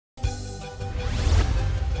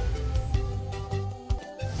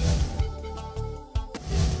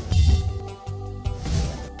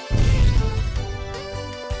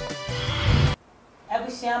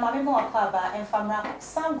Abusia, Mammy Moakaba, and Famra,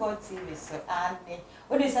 Sango TV, so, and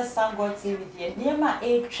what is a Sango TV? Near my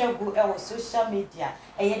age, travel our social media,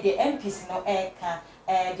 and the MPs no air can,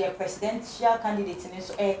 their presidential candidates in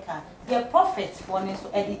so air can, their prophets for Neso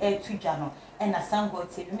Eddie Air to Jano, and a Sango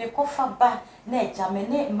TV, make offer back, ne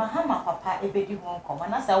Jamene, Mahama Papa, a baby won't come,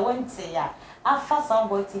 and as I went say, Alpha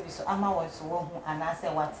Sango TV, so Ama was one who and I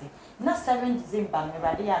say what na 7 December me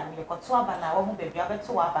rade ya me ko to aba na wo ho bebia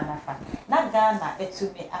beto aba na fa na Ghana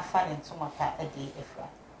etumi afa ne ntomaka ade efra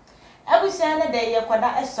abusia na de ye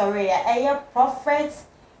kwada esore ya eye prophet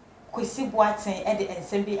Kusi Boateng e de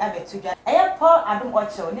ensem bi abetudwa eye Paul Adom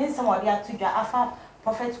Okyere ne nsem ode atudwa afa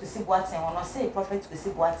prophet Kusi Boateng ono say prophet Kusi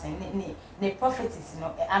Boateng ne prophecies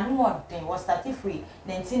no anu den was started free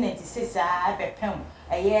 1996 a bepem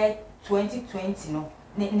eye 2020 no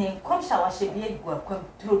ne komsha wa shebi egwa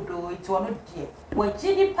kwamtrodo iti wono die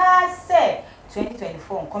wajidi pa se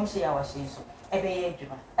 2024 komsha ya wa sheso ebe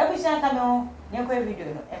edwuma ebushan kame ne kwa video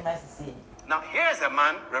no emrasisi. Now here's a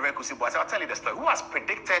man, Rev Kusi Boateng, I'll tell you the story, who has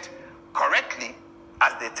predicted correctly,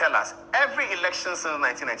 as they tell us, every election since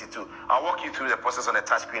 1992. I'll walk you through the process on the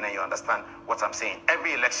touch screen and you understand what I'm saying.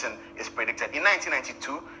 Every election is predicted. In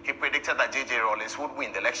 1992, he predicted that J.J. Rawlings would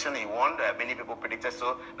win the election. He won. Many people predicted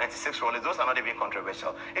so. 96 Rawlings, those are not even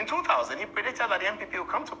controversial. In 2000, he predicted that the MPP will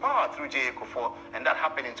come to power through J.A. Kufuor, and that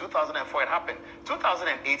happened. In 2004, it happened.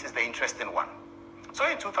 2008 is the interesting one. So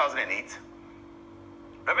in 2008,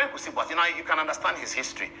 Rev Kusi Boateng, you can understand his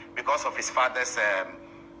history because of his father's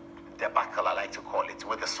debacle, I like to call it,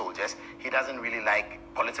 with the soldiers. He doesn't really like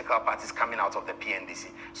political parties coming out of the PNDC.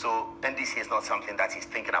 So NDC is not something that he's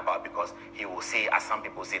thinking about because he will say, as some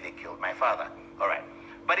people say, they killed my father. All right.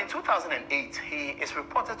 But in 2008, he is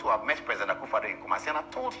reported to have met President Akufo-Addo in Kumasi, and I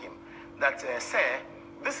told him that, sir,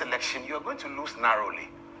 this election, you're going to lose narrowly.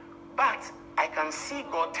 But I can see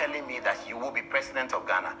God telling me that you will be president of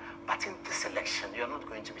Ghana. But in this election, you're not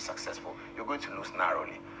going to be successful. You're going to lose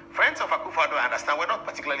narrowly. Friends of Akufo-Addo, I understand, we're not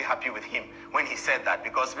particularly happy with him when he said that,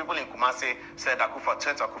 because people in Kumasi said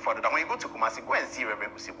turned to Akufo-Addo that when you go to Kumasi, go and see Rev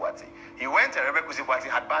Kusi Boateng. He went and Rev Kusi Boateng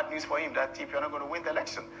had bad news for him that if you're not going to win the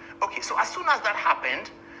election. Okay, so as soon as that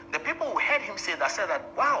happened, the people who heard him said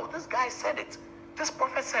that, wow, this guy said it. This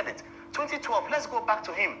prophet said it. 2012, let's go back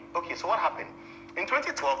to him. Okay, so what happened? In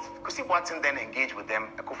 2012, Kusi Boateng then engaged with them,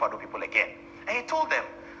 Akufo-Addo people again. And he told them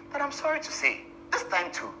that, I'm sorry to say, this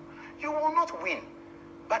time too, you will not win.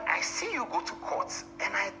 But I see you go to court,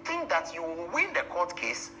 and I think that you will win the court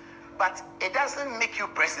case, but it doesn't make you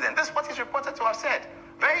president. That's what he's reported to have said.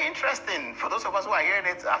 Very interesting for those of us who are hearing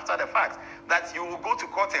it after the fact, that you will go to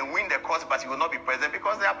court and win the court, but you will not be president,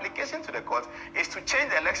 because the application to the court is to change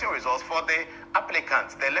the election results for the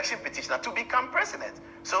applicant, the election petitioner, to become president.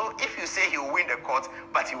 So if you say he will win the court,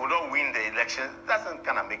 but he will not win the election, it doesn't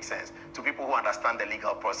kind of make sense to people who understand the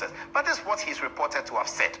legal process. But this is what he's reported to have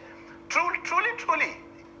said. Truly,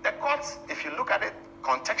 the court, if you look at it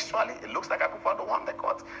contextually, it looks like Akufo-Addo won the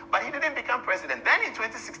court, but he didn't become president. Then in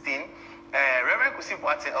 2016, Rev Kusi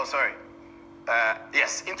Boateng,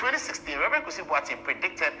 in 2016, Rev Kusi Boateng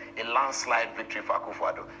predicted a landslide victory for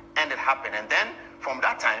Akufo-Addo, and it happened. And then from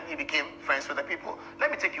that time, he became friends with the people. Let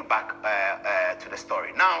me take you back to the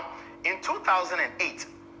story. Now, in 2008,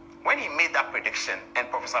 when he made that prediction and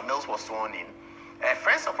Professor Mills was sworn in,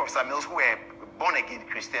 friends of Professor Mills who were born-again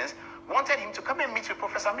Christians wanted him to come and meet with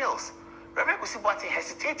Professor Mills. Rev Kusi Boateng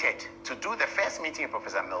hesitated to do the first meeting with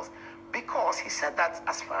Professor Mills because he said that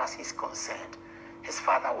as far as he's concerned, his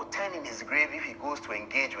father will turn in his grave if he goes to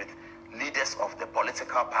engage with leaders of the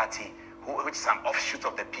political party, which is an offshoot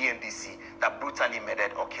of the PNDC, that brutally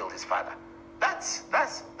murdered or killed his father. That's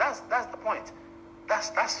the point.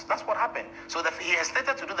 That's what happened. So he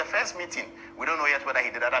hesitated to do the first meeting. We don't know yet whether he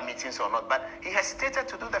did other meetings or not, but he hesitated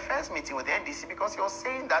to do the first meeting with the NDC because he was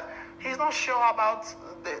saying that he's not sure about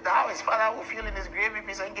how his father will feel in his grave if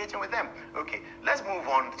he's engaging with them. Okay, let's move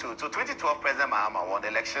on to 2012. President Mahama won the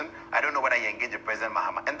election. I don't know whether he engaged with President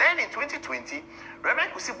Mahama. And then in 2020, Rev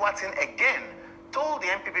Kusi Boateng again told the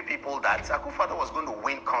MPP people that Akufo-Addo was going to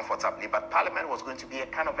win comfortably, but Parliament was going to be a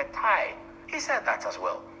kind of a tie. He said that as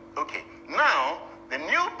well. Okay, now the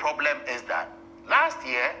new problem is that last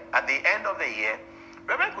year, at the end of the year,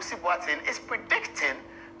 Rev Kusi Boateng is predicting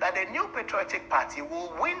that the New Patriotic Party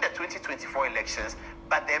will win the 2024 elections,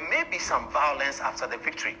 but there may be some violence after the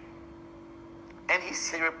victory. And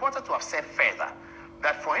he's reported to have said further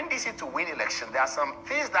that for NDC to win election, there are some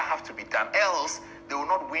things that have to be done, else they will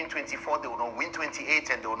not win 24, they will not win 28,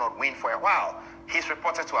 and they will not win for a while. He's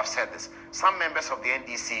reported to have said this. Some members of the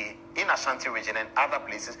NDC in Ashanti region and other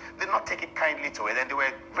places did not take it kindly to it, and they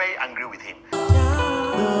were very angry with him. For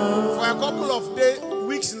a couple of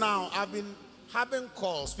weeks now, I've been having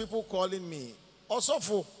calls, people calling me.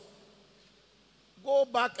 Also, go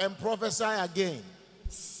back and prophesy again.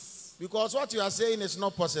 Because what you are saying is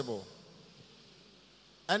not possible.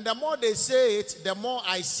 And the more they say it, the more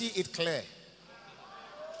I see it clear.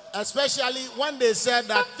 Especially when they said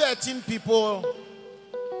that 13 people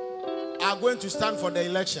are going to stand for the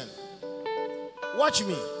election. Watch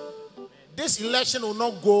me. This election will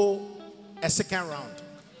not go a second round.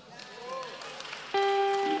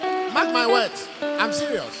 Mark my words. I'm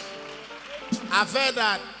serious. I've heard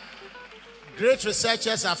that great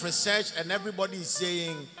researchers have researched and everybody is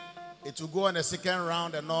saying it will go in a second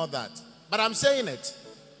round and all that. But I'm saying it.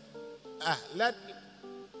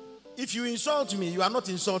 If you insult me, you are not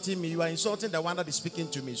insulting me. You are insulting the one that is speaking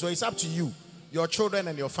to me. So it's up to you, your children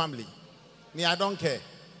and your family. Me, I don't care.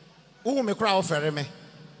 Who me cry for me?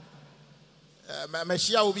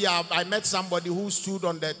 I met somebody who stood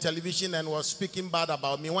on the television and was speaking bad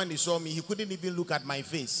about me. When he saw me, he couldn't even look at my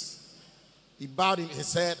face. He bowed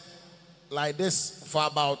his head like this for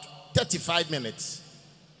about 35 minutes.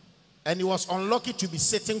 And he was unlucky to be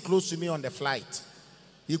sitting close to me on the flight.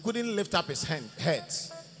 He couldn't lift up his head.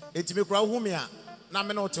 It's me cry whom ya na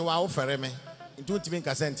me no te wa ofere me. Into ntimi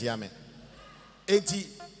nkasenti ya me. Enti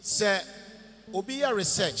say obi ya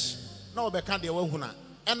research na obeka de wa huna.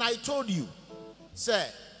 And I told you, sir,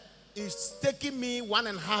 it's taking me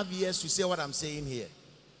 1.5 years to say what I'm saying here.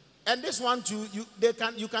 And this one too,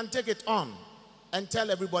 you can take it on and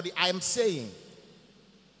tell everybody I am saying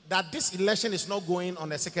that this election is not going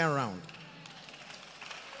on a second round.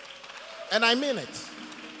 And I mean it.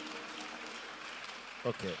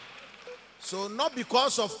 Okay. So not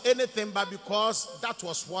because of anything, but because that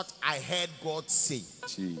was what I heard God say.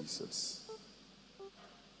 Jesus.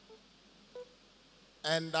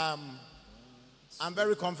 And I'm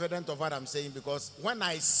very confident of what I'm saying because when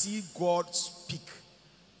I see God speak,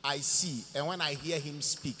 I see. And when I hear him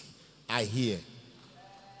speak, I hear.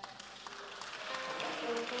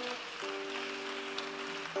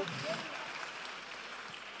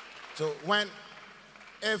 So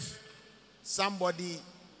if somebody,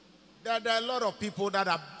 there are a lot of people that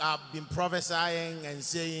have been prophesying and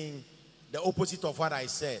saying the opposite of what I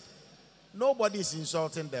said. Nobody is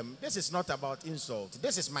insulting them. This is not about insult.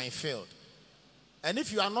 This is my field. And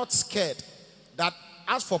if you are not scared that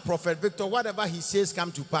as for Prophet Victor, whatever he says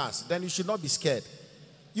come to pass, then you should not be scared.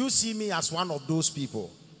 You see me as one of those people.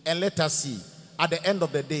 And let us see, at the end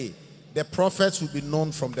of the day, the prophets will be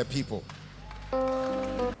known from the people.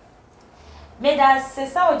 May that say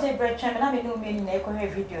so Jebretchen na me no me na ko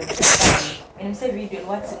video. Me say video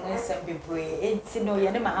what no sem bebre. Enti no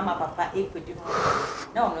ye ne mama papa ekodi mo.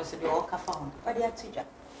 Na ono so de o ka fa ho. What dey atija?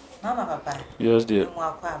 Mama papa. Yes dear. Mo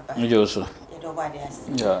akwa aba. Me also. Ye do ba dey ase.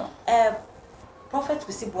 Yeah. Prophet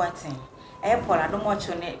Kusi Boateng. Paul Adom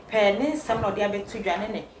Okyere pe ne nsem no de abetudwa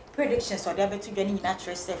ne predictions o de abetudwa ne nyina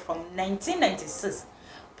kire say from 1996.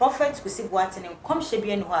 Prophet Kusi Boateng come she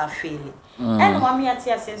be any ho afeli. And one me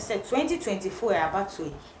atia say 2024 about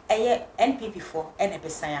to NPP4 and a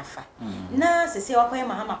pesan afa. Na se say wakoye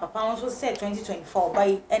mahama papa won so say 2024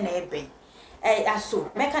 by and ebe. Aso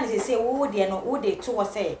mechanic say wo de no wo de to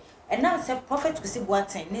say and now say Prophet Kusi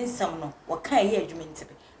Boateng ne nsam no wo kan ye adwumenti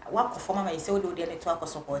be. Wakofoma ma say wo de ne to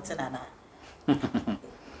akosupport na na.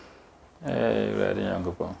 Ready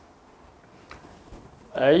yangopo.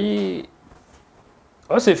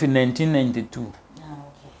 Also in 1992.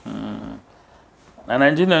 Na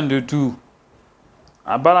 1992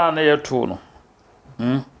 abara na yeto no.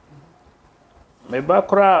 Me ba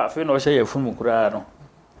kura fe no hye yefum kura no.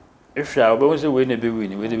 Ehwa obo se we na be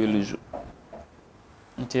win, we dey lose.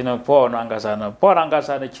 Ntina Paul no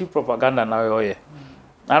angasa na chief propaganda na yoye.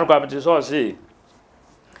 Na ko abiti so say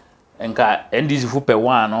enka NDC fu pe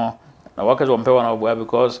one no na waka so pe one obo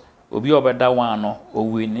because obi obeda one no o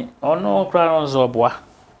win. Ono kura no so obo.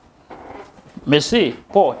 Me say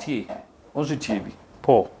Paul tie onso tie bi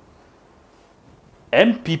Paul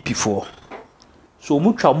MPP4 so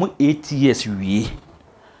mutwa mu 8 years wie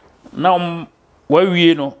na wa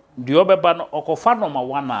wie no de obeba no okofa no ma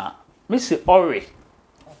wana me say ore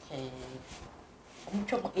okay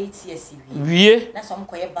mutwa mu 8 years wie na so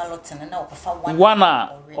mkoye ballot na okofa wana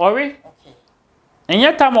ore okay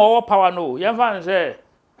enye tam owo power no ye fa say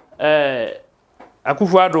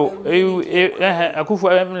Akufo-Addo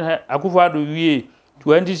Akufo-Addo wie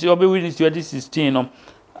 2016 no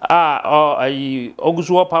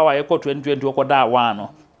oguso power e ko 2020 okoda one no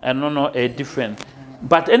eno no a different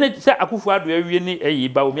but any say Akufo-Addo awie ni eyi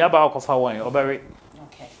ba omi aba okofa one obere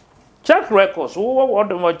okay check records what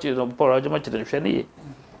the much is on for much the hwe ni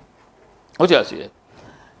o ti ase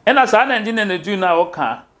ena sa 1992 na o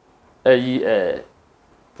ka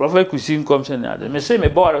Prophet Kusi Commission ade me say me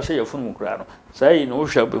board say your phone kura no say no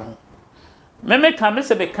hwa be hu me ka me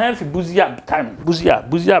say be kan fi buzia time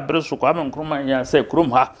buzia bre so kwa me nkroma nya say krom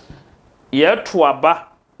ha ye to aba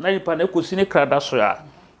na yipa na Kusi ne krada so ya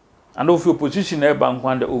and of opposition na ba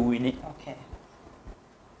nkwande o wini Okay.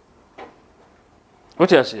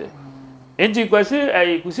 What you say? Enti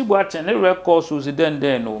kwase Kusi Boateng ne record so se den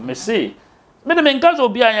no me say me de menka so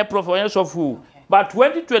bia anya prof anya so fu but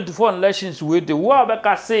 2024 elections we the wo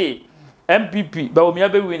abeka say MPP ba omi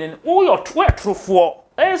abe winning wo your twetrofo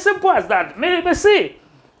simple as that me say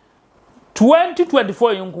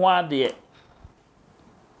 2024 nko ade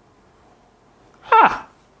ha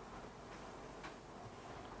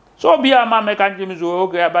so bia ma me kan jimi so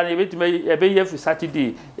okay aba ne beti me ebe ye fi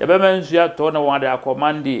Saturday ebe mensu ya to na won dey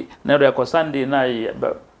command na dey ko Sunday na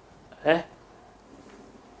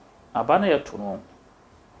aba na ye to no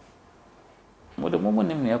mo de mo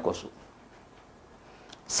nim ne ekoso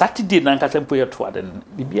Saturday na nka tempo ye to aden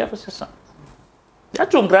bibia fa sesa ya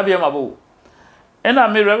to ngra bia mabo ena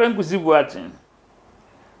me Rev Kusi Boateng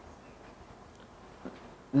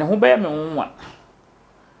ne ho be me nwa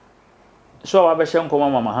so wa be hye nkoma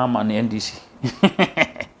mama hama na NDC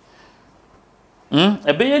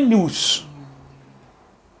ebe news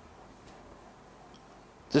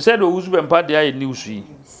they said o uzu be there is news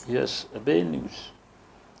yes ebe news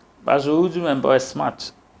but so uzu be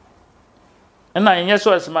smart and na yen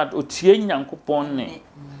so smart o tie nyankopon ne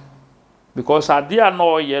because ade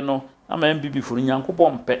no ye no ama MPP for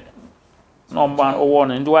nyankopon pe no man o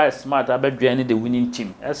won and why smart abedwan ne the winning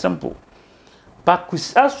team it's simple. But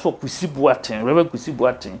as for Kusi Boateng, Rev Kusi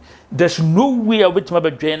Boateng, there's no way I will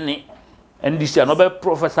be joining NDC and other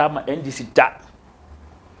professor NDC that.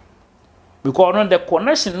 Because on the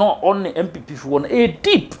connection not only MPP for one a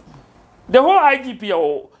deep. The whole IGP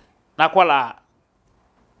or Nakwala.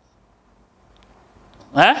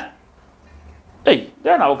 Hey,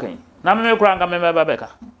 then okay. Na me granga me babeka.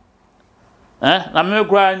 Na me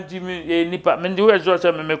granga Jimmy nipa me ndi we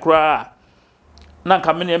so me kra. Na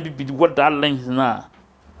kamene MPP what that length na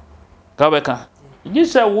kabeka you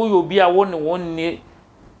say wo obi a won ni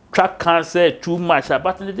track cancer too much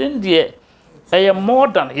but then there more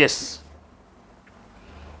than yes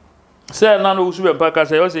say na no usu be paka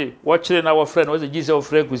say o say what chile na our friend o say Jesus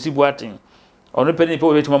friend Kusi Boateng ono peni pe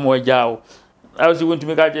we tuma mo jao I was going to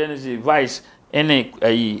make a genesis vice any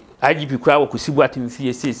IGP crowd Kusi Boateng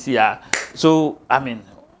fie so I mean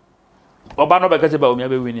oba no be kase ba o mi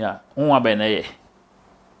abewini a won aba na ye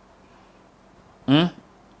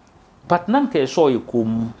but nan ke so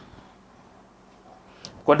yikom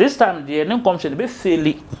because this time the nem commission be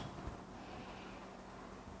fairly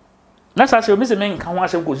na sa se o mi se men kan ho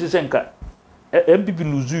asem ko si senka MPP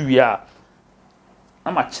luzu wi a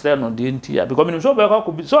na ma kire no de ntia because me so be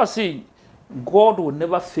ko so I say God will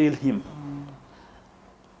never fail him.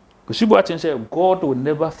 Kusi Boateng say God will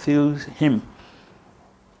never fail him.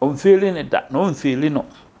 On failing it that no failing no.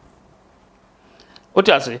 What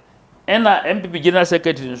you say? And MPP General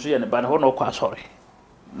Secretary in Sudan, but no quite sorry.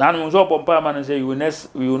 Now, man say you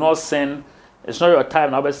will not send. It's not your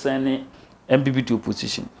time. Now, sending MPP to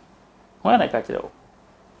opposition. When I catch it,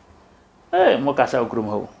 hey, Mokasa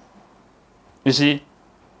Okrum. You see,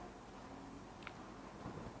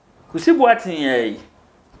 Kusi Boateng,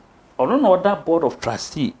 I don't know that board of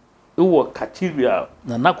trustee. It was criteria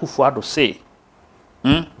na Nakufuado say.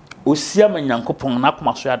 Osia manyankopon na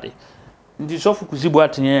komasoade. Ndi sofu Kusi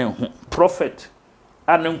Boateng prophet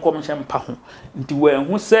ane commission pa ho nti we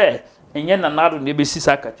hu se enye nanado ne be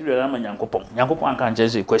sisa katire na manyankopon nyankopon anka nje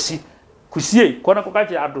se kwasi kusie kona ko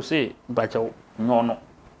kache ado se bacha nyono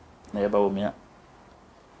na yeba omia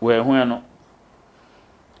we hu no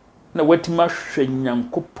na watima hwe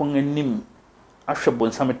nyankopon anim ahwe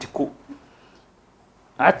bonsametiko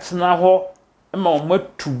atna ho ma o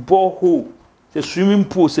matubo ho the swimming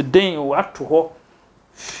pool se den o ato ho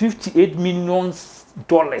 $58 million.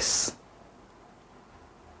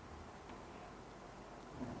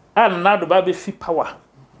 And now the baby fee power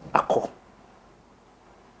ako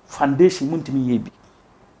foundation muntimi yebi.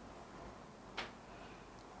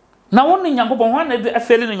 Now one nyankopon one e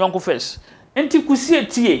failing nyanko first. Enti Kusi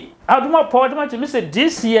etie. Adom power dem say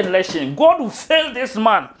this year election God will fail this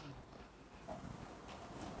man.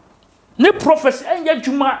 Ne prophecy enya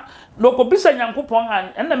dwuma no ko bisa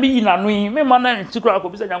nyankopon and na me yina no yi me man na ntikura ko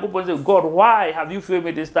bisa nyankopon say God why have you failed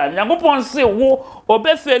me this time? Nyankopon say wo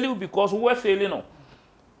obe fail you because we failing no.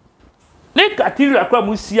 Ne katiri akwa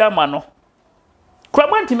musia ma no. Kwa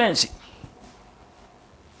mantimensi.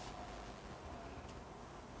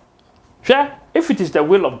 If it is the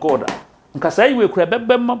will of God, nkasa iwe kura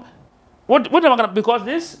bebem what am I gonna, because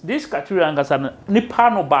this criteria angasa nipa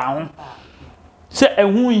no ba ho say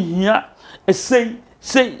ehun hia say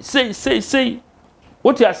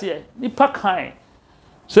what you say nipa kan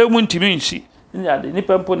say mun timi nsi ni ade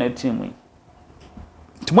nipa mpo na timu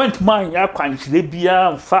tment man ya kwanchire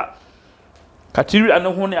bia mfa criteria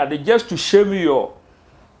no ho ne ade just to shame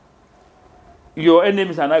your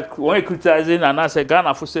enemies and when criticizing and I say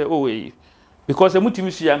Ghana for say oh because the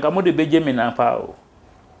mutimi si yanka mo de beje me na pa o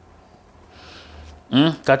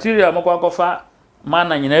criteria mo kwa fa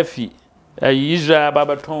mana nyina fi Israel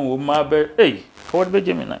baba ton wo ma be ka wo de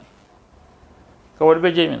beje me na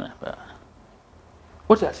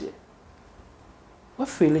what you say what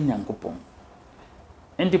feeling yankopon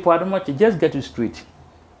and the part much just get it straight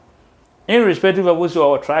irrespective of what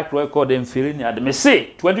our track record and feeling at me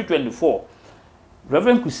say 2024 Rev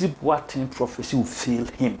Kusi Boateng Prophecy will fail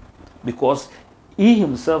him because he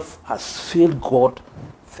himself has failed God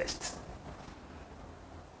first.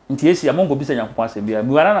 Nti esi amongo bisa nyankopon asebia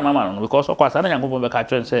mi wana na mama no because okwasa na nyankopon be ka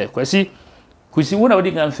tren say kwasi Kusi wona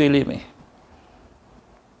odi kan fail me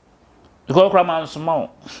because kra man small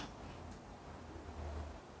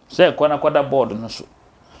say kwana kwada board no so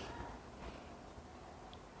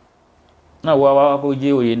na wa ko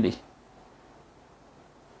je oyende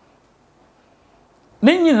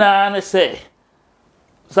Nina ne say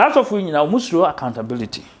that of we now must show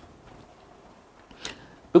accountability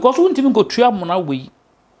because we won't go tria mona we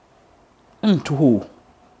into who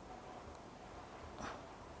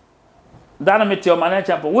Dana met your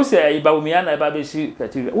manager but we say about me and I baby see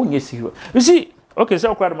criteria won yes you see okay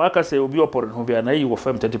so kwad maka say obi opor no bia na you go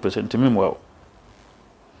firm 30% to me well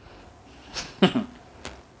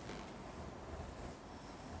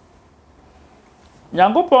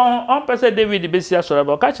Nyankopon on person David be sia sora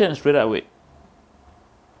ba catch him straight away.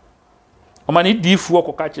 O mani di fu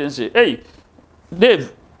ko catch him say, "Hey,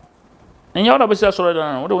 Dave. Enya ona be sia sora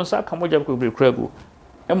na, wo de won sa ka moja ko be krago.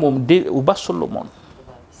 Emom de uba Solomon.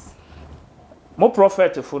 Mo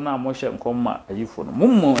prophet fu na mo hye nkom ma ayifo no.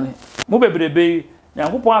 Mo bebrebe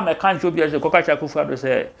Nyankopon am ka ncho bia say ko catch akufu ado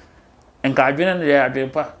say enka adwene ne ya adwen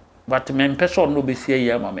pa, but me person no be sia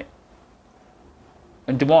yi ama me.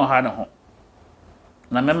 Ntimo ha na ho.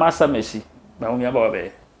 Na me masa mesi ba umi aba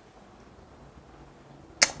be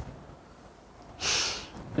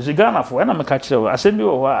Zigana fo na me ka kire wo asem bi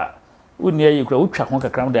wo a woni ayi kura wotwa ho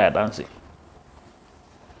kakra mo da dance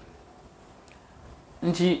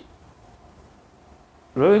nti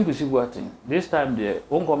Rev Kusi Boateng this time there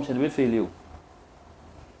won't come to be fail you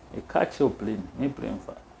a catch your plane me plane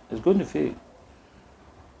fa it's going to fail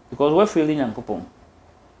because we're failing Yankopon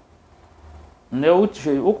ne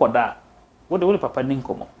ukoda what the papa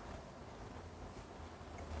ninkomo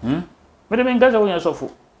me de mengaza wonya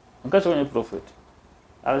sofo nkaza wonya prophet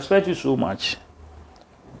I respect you so much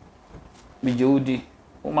me jodi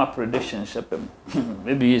my predictions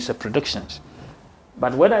maybe it's a predictions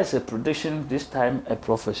but whether it's a prediction this time a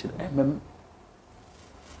prophecy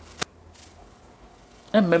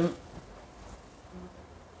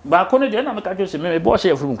ba kono de na me ka jose me bo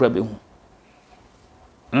share from kra be hu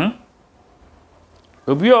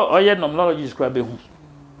obi oye nomology describe hu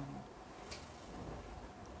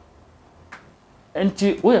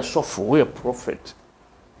enti we are sofo we are prophet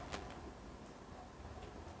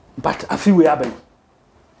but afi we abai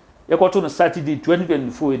ye ko to no Saturday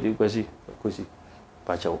 2024 de kwasi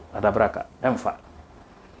pacho adabraka emfa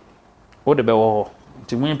o de be wo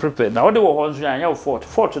enti mun prepare na o de wo ho nso anya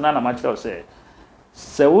fort na ma kire say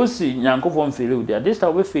se wo si Nyankopon fail you this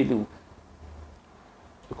time we fail you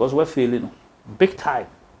because we failing big time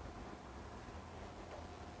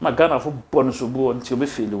Magana for bonus bo until be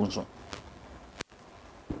fail you so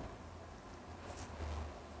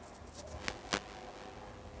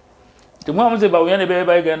the mom say ba we na be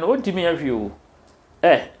again o ntimi ahwe o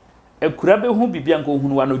ekura be hu bibia nko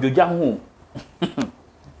hunu wa no djogja hu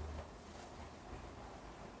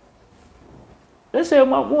say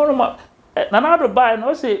ma na na do buy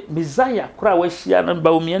no say Messiah kura wa hia na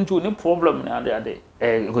ba omi ntu ni problem na ade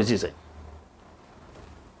go see say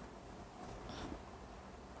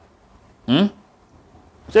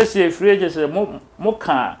say free je say mo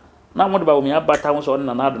ka na mo de ba omi abata ho so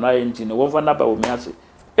na do na yenti ne wo fa na ba omi ase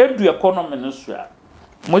edu economy no so a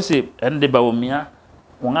mo say ende ba omi a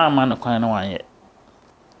won ama na kwan na wan ye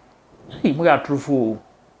mo ga trufu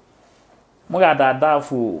mo ga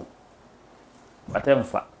dadafu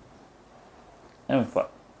batemfa emfa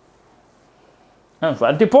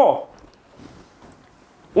ante Paul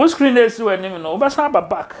what screen is when you know but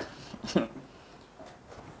back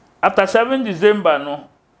after 7 December no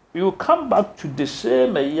you come back to the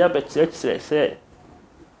same year but say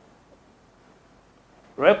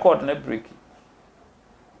record na break.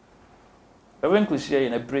 Rev Kusi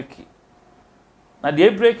na break. Na the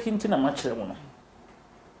break into na match no.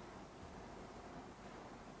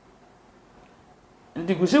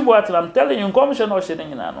 Ndi Kusi Boateng, I'm telling you, commission or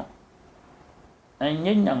shedding na no.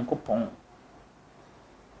 Enye Nyankopon.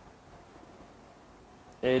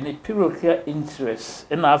 Any parochial interest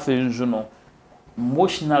in our feelings, no,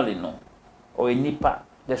 emotionally, no, or a nipa.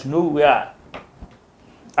 There's nowhere.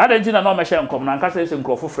 I don't think I know my share and come and can't say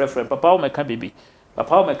friend. Papa, my can baby.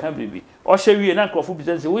 Papa, my can baby. Or shall we and uncle for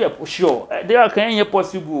business? We are sure. They are can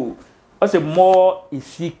possible. I say more is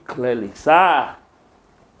see clearly, sir.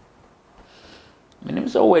 My name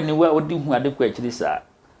is so anywhere would do who had the question, sir.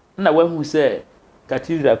 Now, when we say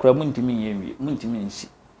Cathedral Cramunti, Muntiminsi.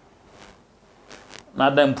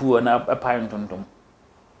 Nadam poor na a pine tonton.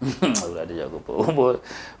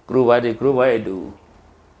 Grow I do.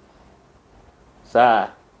 Sir,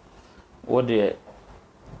 what the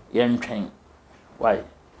young train? Why?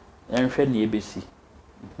 Young train ABC.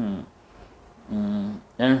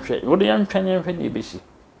 What the young train ABC?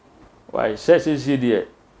 Why, says is dear.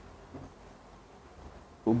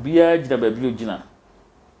 Ubia Jabablu Jina.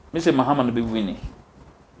 Mr. Muhammad be winning.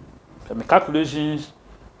 From calculations.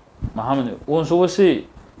 Muhammad won so say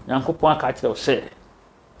Nyankopon catch us say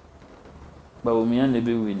but we me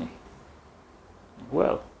be winning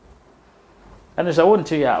well and as I want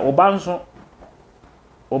to ya oba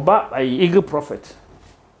a eagle prophet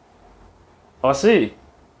or say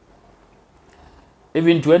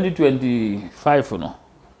even 2025 no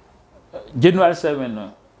January 7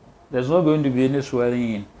 no there's not going to be any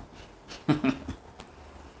swearing in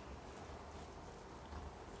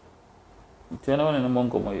Tiana wana na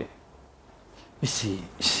mongo moye. Isi.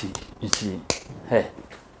 Hey.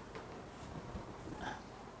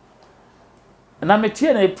 Na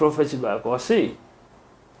metie na prophecy back or say.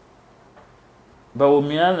 Ba wo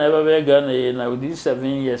mia na eba be Ghana na within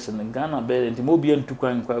 7 years na Ghana be enti mo bia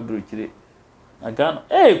ntukwan kwa brochire. Na Ghana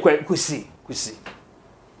kusi.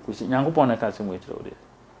 Nyankopon na ka se mo etire ode.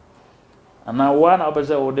 Ana wa na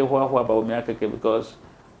obese ode ho ba wo mia keke because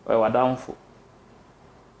we were downful.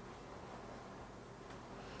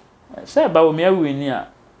 Say about me winning a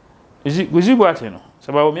Kusi Boateng no.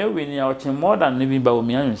 Say about me winning a watching more than living about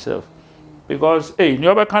me himself. Because hey, you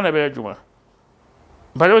ever can be juma.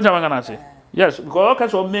 But what am I gonna say? Yes, because okay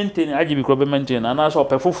so maintain IGB club maintain and also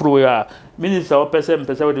perfufuru ya minister or person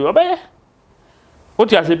we do obey. What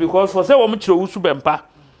you say because for say wo mchiro wusu bempa.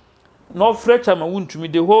 No fretcha ma wuntumi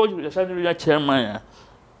the whole assembly chairman.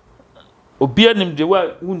 Obi anim de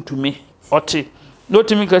wa wuntumi oti. No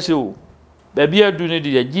timi ka say o. Baby adu ne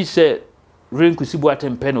de gi se Rev Kusi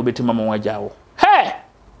Boateng pen obetima ma wajawo. Hey!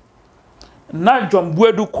 Na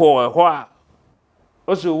dwambuadu ko ho a.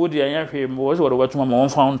 Oso wo de anhwe mo oso wo de watuma ma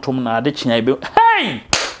wonfa ntom na ade kyen be. Hey!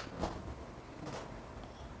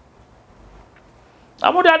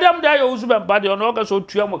 Amu de adam da yo usu be mpa de ono ka so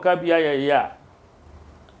tua mo ka bia ya.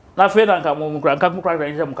 Na fe na nka mo kra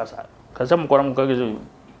nse mo kasa. Kasa mo kora mo ka ge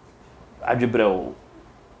adwebre o.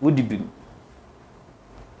 Wodi bim.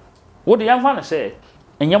 What the young man say,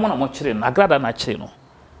 and Yamana Mochre, Nagrada Nachino.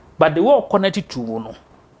 But the war connected to no.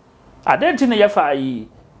 I didn't know if I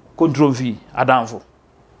controversy, Adamfo.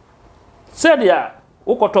 Said ya,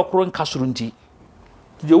 Okotokron Casurunti.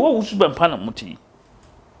 The war was been Panamuti.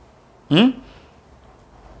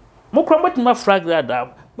 Mokrambet my frag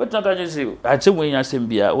that, but not I say, I'd say when I send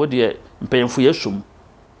Bia, what dear, paying for your sum.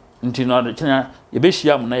 Until not the China, the best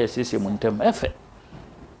yam, na say, Montem effort.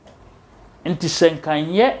 Inti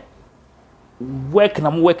senkan ye work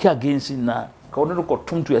na mo work against na ka ono ko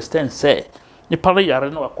tum to extend say ni pale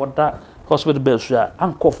yare na wakoda hospital bed so a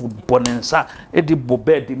ankofu bonensa e di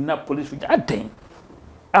bobe di na police with aden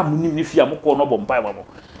amunim ni fia mo ko no bompai mo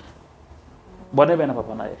bone be na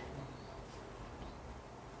papa na ye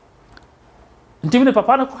ntimi ne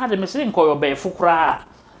papa na ko hade me se nko yo be fukura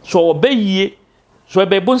so obeyie so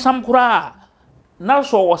be bonsam kura na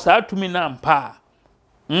so wo sa tumi na mpa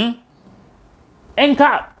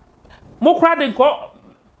enka mo kra de nko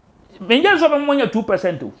menje so be mo nya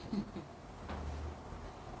 2%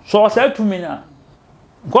 so sa tumi na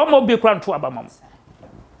nko mo be kra nto abamam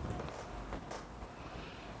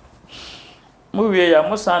mo wie ya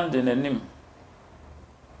mo sande nanim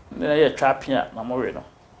na ye twapia na mo we no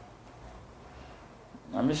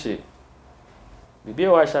na me se bibi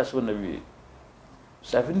wa sha so na wie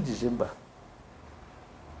 7 December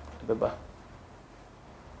beba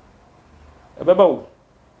o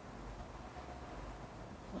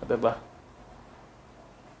beba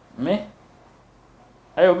me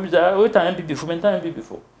ayo biza o tan MPP for me tan MPP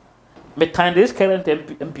for me tan this current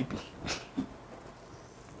MPP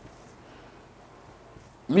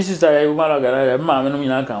Mrs. Ayumara, Mamma, no, you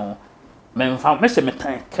know, men found Mr.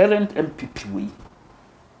 Metan, current MPP.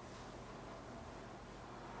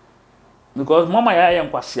 Because Mama, I am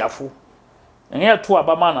Quasiafu. And here to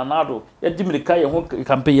Abaman and Nado, yet Dimika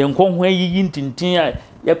campaign and come where ye tintin,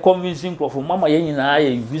 ye convincing for Mama Yen and I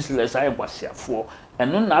useless I was here for,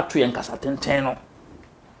 and no not to Yankasatenteno.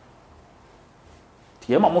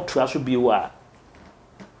 Tiama Motra should be wa.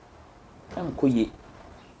 I'm coy.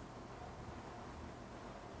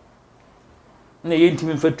 Nay, ain't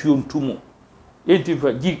him for 2 more. Ain't him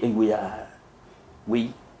for gig and we are.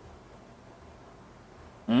 We.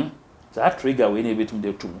 That trigger we need between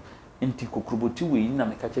the 2. Enti kokrobuti we na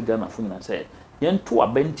mekache Ghana fu nyina say yento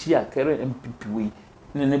abenti a kere MPP we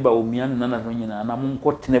ne ne ba omia na na no nyina na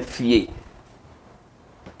monko tena fie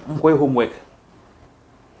nko homework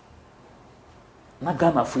na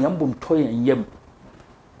Ghana fu yambom toyen yam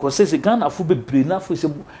ko se Ghana fu bebre na fu se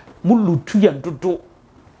mulutu ya dodo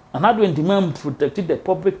anado enti protect the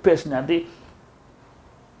public person ade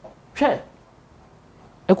hwe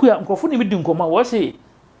ekuya nkrofo ne medi nkoma wo se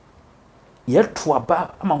yetu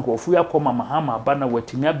aba amankofu yakoma mahama aba na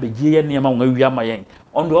watimi abegye ye niam won awia mayen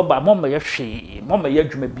ondo oba moma ye hwe moma ye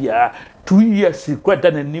adwuma bia 2 years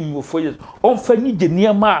kwada na nim wo 4 years on fanyi je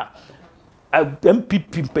niam a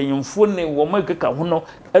MPP mpanyimfo ne wo makeka ho no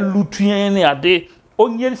alutuyen ne ade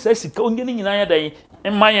onye sasika onye ne nyina ya dan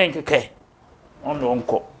mayen keke ondo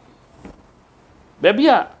onko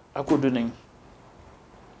bebia akodunin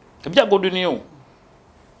bebia akodunin o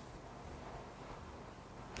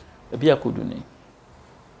Bia Kuduni.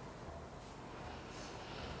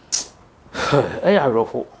 Hey, I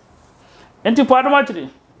ruffle. And to part of it,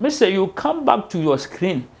 Mister, you come back to your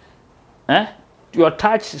screen. Your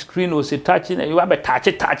touch screen was a touching, and you have a touch,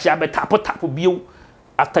 you have a tap view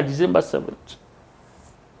after December 7th.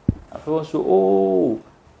 I feel so, oh.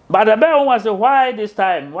 But the bell was why this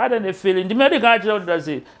time? Why don't they fail in the medical job? Does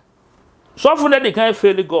it? So often that they can't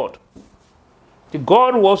fail God. The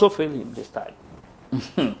God will also fail him this time.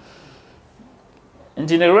 And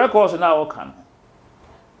in the records now can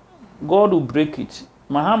God will break it.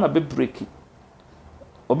 Mahama be break it.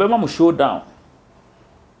 Obama will show down.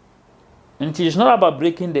 And it's not about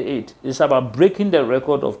breaking the 8. It's about breaking the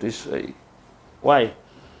record of this. Why?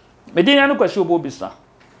 Medina no question Bobisa.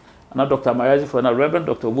 And Dr. Mayazzi for now, Reverend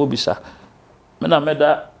Dr. Bobisa. Mena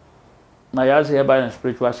meda Mayazzi here by the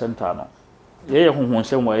spiritual center no. Ye hu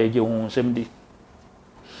sem wa ye hu sem di.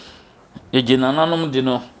 Ye nananom di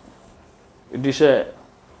no. It say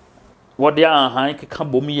what they are high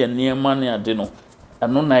can bomi and near money at dinner,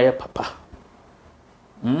 and no na papa.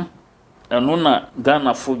 And no na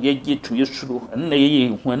Ghana for ye to you through, and nay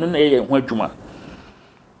when when Juma.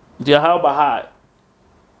 Dear how bahai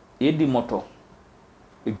Eddie Moto,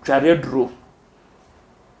 a chariot drew.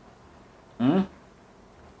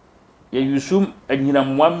 You assume and you know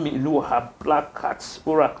 1 million have black cats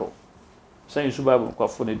oracle. Say you survive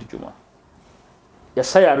for the Juma.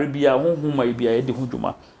 Yasaya Arabia who may be a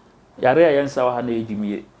hujuma. Yarea yansa wa na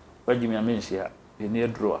ejimi wajimi amensi ha ene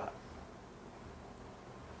draw ha.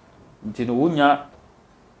 Ntino wunya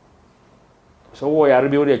so wo yare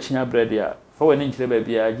bi wo de chinya bread ya fa wani nchire ba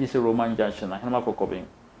bia gi se Roman junction na hema kokobin.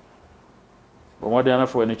 Bo mo de na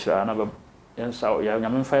fa wani chira na ba yansa ya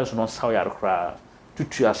nyame fa yaso no saw yare kra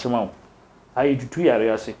tutu asema ayi tutu yare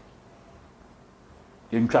ase.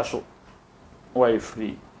 Yentwa so why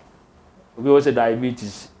free. We also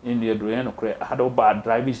diabetes in the adrenaline no cre had bad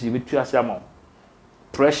diabetes you betu ase amount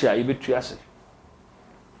pressure you betu ase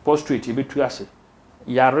prostrate you betu ase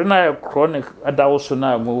yare na chronic adawso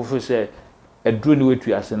na mo fo say aduru ni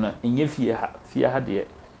wetu ase na enye fie ha de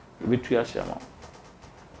you betu ase amount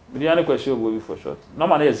we dey question go for short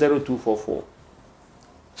number is 0244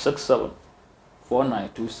 67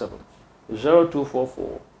 4927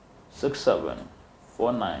 0244 67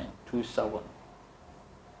 4927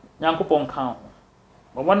 Yankopon kan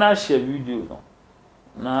but when I share video no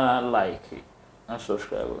na like na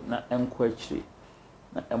subscribe na enko akire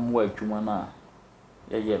na emu adwuma na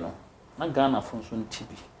ye no na Ghana fon so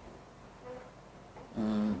ntibi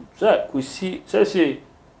so kusi say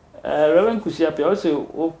Rev Kusi apia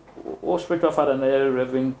also o spiritual father na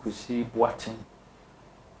Rev Kusi Boateng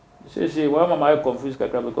say why am I confused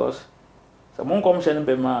kakra because someone come share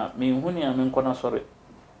be ma me huni am nko na sorry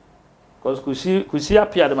because Kusi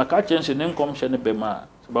apia de maka change ne nkom hye ne be ma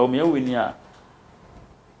so ba o me awini a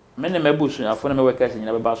me ne mabusu afo ne me weka se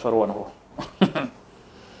nyina be ba soro won ho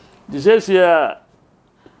this year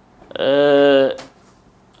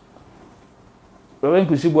Rev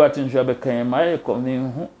Kusi Boateng so be kan ma e ko me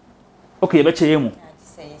hu okay be cheye mu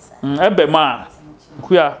e be ma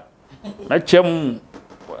kuya na chem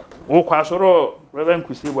wo kwa soro Rev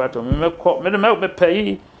Kusi Boateng me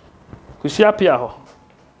pay Kusi apia ho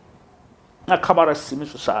na kamera simi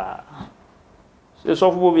so sa se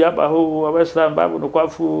so fu bi aba ho abeslam Bible no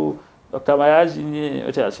kwafu Dr. Mayazzi ni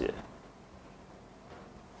otiase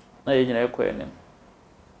na ye nyina ekwe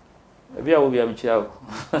ebi a wo bi am chia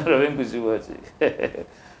Rev Kusi Boateng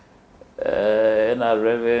na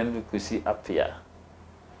Rev Kusi apia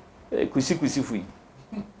Kusi fui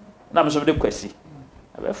na me so de kwasi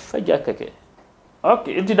abe faja keke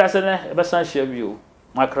okay inti da se ne ebe san share bi o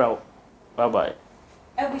makrawo bye bye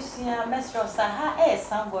Ebusia Mesro Saha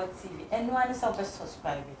Sambo TV enu ani so be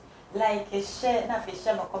subscribe like share na fe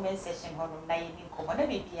share my comment section hono na yini komo na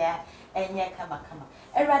bibia enye kama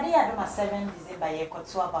Erade Adom 7 December ye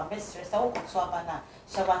koto aba Mesro sa wo koto aba na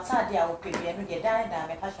shawata de a wo pebia no de dan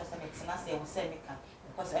me pa sho se metina se wo se meka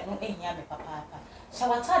because enu ehia me papa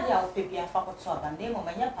shawata de a wo pebia fa koto aba na mo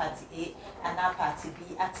manya party A and party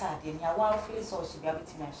B atade nya wa feel so she bia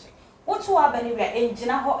betimi ahye Otu abani we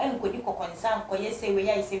enjina ho enkodi kokonsa nkoye se we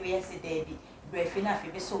ya se debi brefi na fe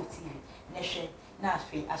be so TV na hwe na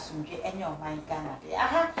afi asumdwe enye o man Ghana de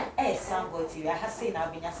aha Sambo TV aha se na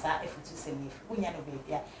obenya sa efutu semefu unya no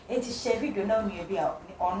bebia enti share video na onu bi a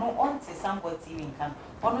ono onte Sambo TV nkan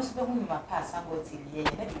ono so be hu nyuma pa Sambo TV ye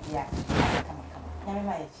na bibia kama nyame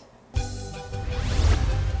ma ye